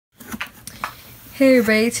Hey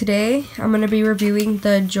everybody, today I'm going to be reviewing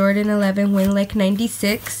the Jordan 11 Winlake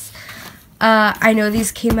 96. I know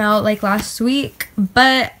these came out like last week,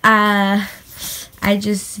 but I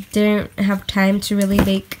just didn't have time to really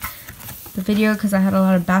make the video because I had a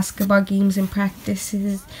lot of basketball games and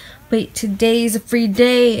practices. But today's a free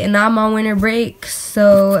day and I'm on winter break,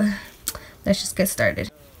 so let's just get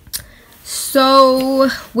started. So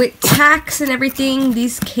with tax and everything,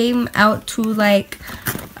 these came out to like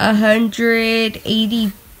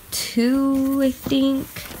 182, I think.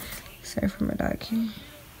 Sorry for my dog here.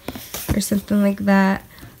 Or something like that.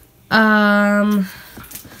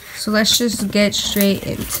 So let's just get straight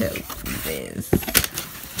into this.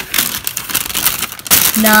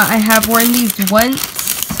 Now I have worn these once.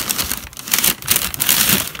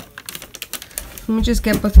 Let me just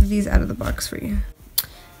get both of these out of the box for you.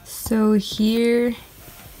 So here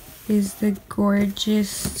is the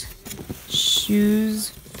gorgeous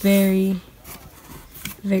shoes. Very,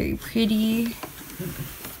 very pretty.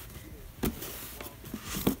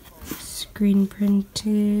 Screen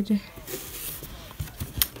printed.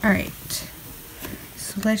 Alright.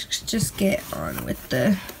 So let's just get on with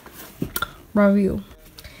the review.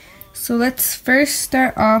 So let's first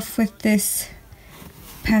start off with this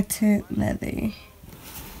patent leather.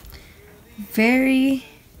 Very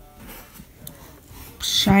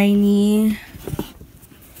shiny.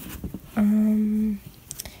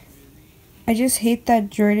 I just hate that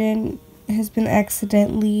Jordan has been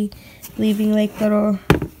accidentally leaving like little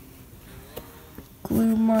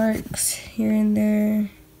glue marks here and there.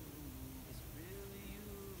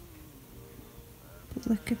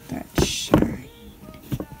 Look at that shine.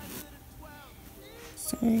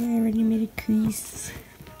 Sorry, I already made a crease.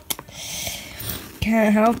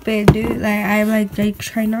 Can't help it, dude. Like I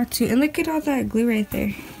try not to. And look at all that glue right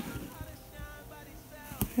there.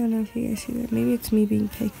 I don't know if you guys see that. Maybe it's me being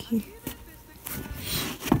picky.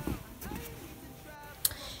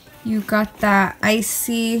 You got that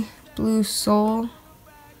icy blue sole.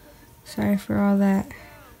 Sorry for all that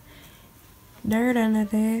dirt under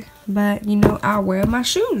there, but you know I wear my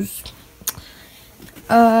shoes.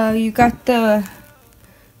 You got the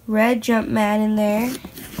red jump mat in there.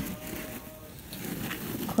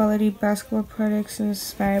 Quality basketball products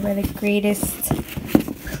inspired by the greatest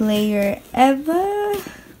player ever.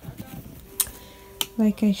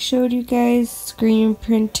 Like I showed you guys, screen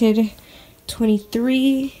printed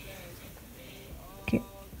 23. Okay,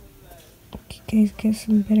 you guys get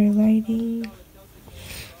some better lighting.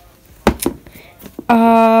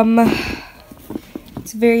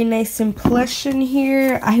 It's very nice and plush in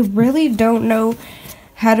here. I really don't know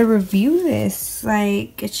how to review this.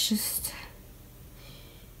 Like, it's just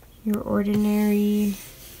your ordinary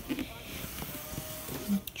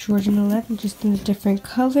Jordan 11, just in a different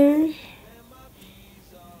color.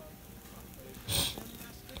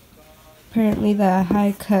 Apparently the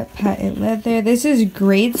high cut patent leather. This is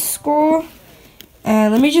grade school.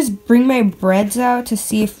 And let me just bring my breads out to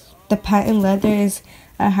see if the patent leather is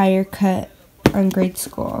a higher cut on grade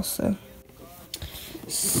school also.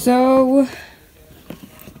 So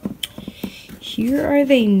here are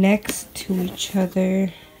they next to each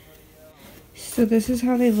other. So this is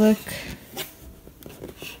how they look.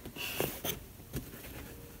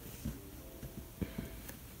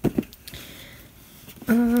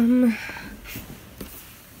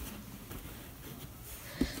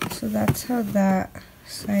 So that's how that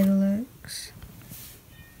side looks.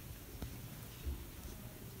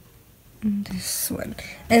 And this one.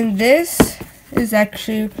 And this is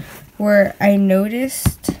actually where I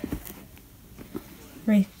noticed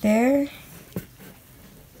right there.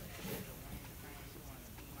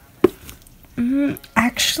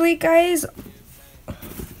 Actually, guys,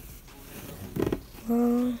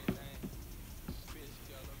 well,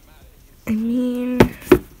 I mean,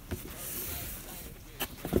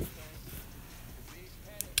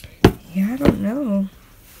 yeah, I don't know.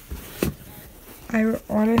 I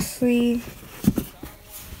honestly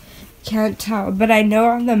can't tell, but I know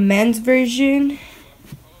on the men's version,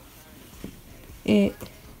 it's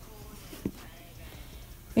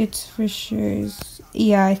for sure.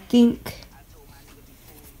 Yeah, I think.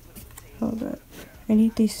 Hold up, I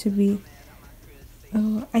need these to be.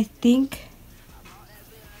 Oh, I think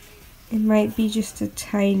it might be just a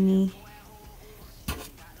tiny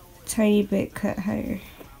bit cut higher.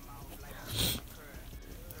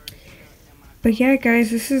 But yeah,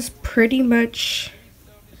 guys, this is pretty much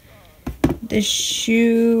the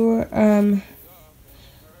shoe.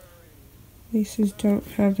 Laces don't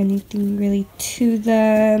have anything really to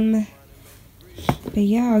them. But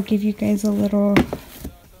yeah, I'll give you guys a little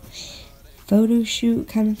photo shoot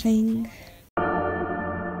kind of thing.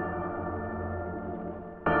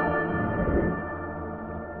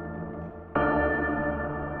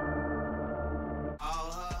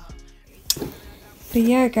 But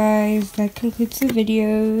yeah, guys, that concludes the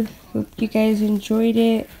video. Hope you guys enjoyed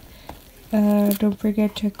it. Don't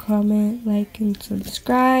forget to comment, like, and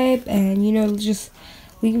subscribe, and you know, just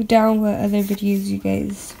leave down what other videos you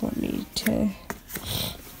guys want me to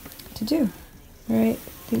do. Alright,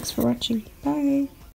 thanks for watching. Bye.